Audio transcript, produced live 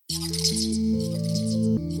YMP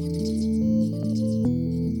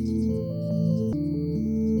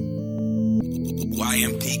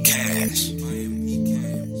Cash.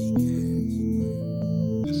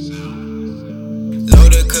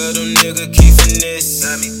 Loaded cut them nigga keep finesse.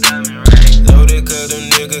 Loaded cut them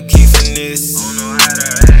nigga keep finesse.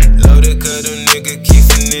 Loaded cut them nigga keep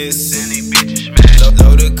finesse.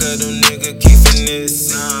 Loaded cut them nigga keep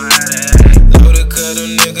finesse. Loaded cut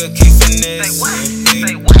them nigga keep finesse.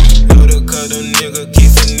 Loaded cut them nigga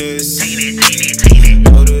keep finesse.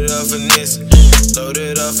 Loaded off finesse.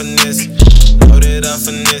 Loaded off finesse. Loaded off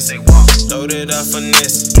finesse. Loaded off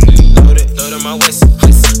finesse. Loaded my waist.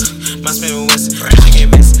 My spin with West. She get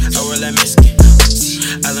messy. I roll like Mexican.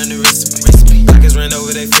 I learned the recipe. Pockets ran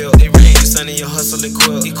over, they feel. You sunny, your hustle it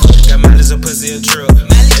quill. Got mileage, a pussy, a drill.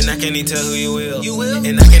 And I can't even tell who you will.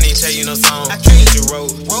 And I can't even tell you no song. Cause you wrote,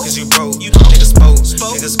 cause you broke. Niggas spoke,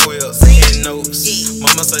 niggas squeal. Hitting notes.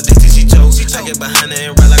 Mama so addicted, she choke. I get behind her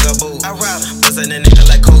and ride like a boat. Bust that nigga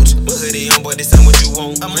like coach. With hoodie on, boy, this time what you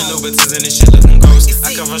want. I'm in Louboutins and this shit looking gross.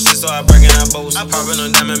 I come from shit, so I brag and I boast. Poppin'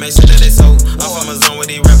 on diamond, make sure that they sold. I'm from a zone where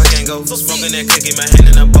these rapper can't go. Smoking that cookie, my hand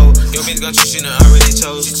in a bowl. Your bitch gon' choose, she done already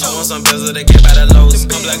chose. I want some bezel that get by the lows.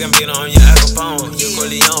 I'm black and beat on your Al Capone. You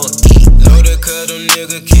Corleone. Loaded cut them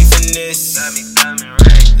nigga keep finesse.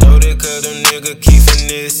 Loaded cut them nigga keep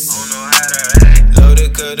finesse.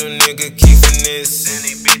 Loaded cut them nigga keep finesse.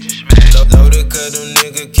 Loaded cut them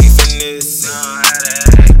nigga keep finesse.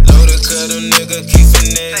 Loaded cut them nigga keep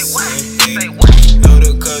finesse.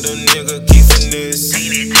 Loaded cut them nigga keep finesse.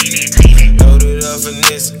 Loaded off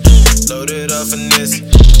finesse. Loaded off finesse.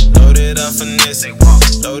 Loaded off finesse.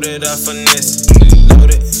 Loaded off finesse.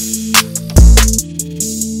 Loaded.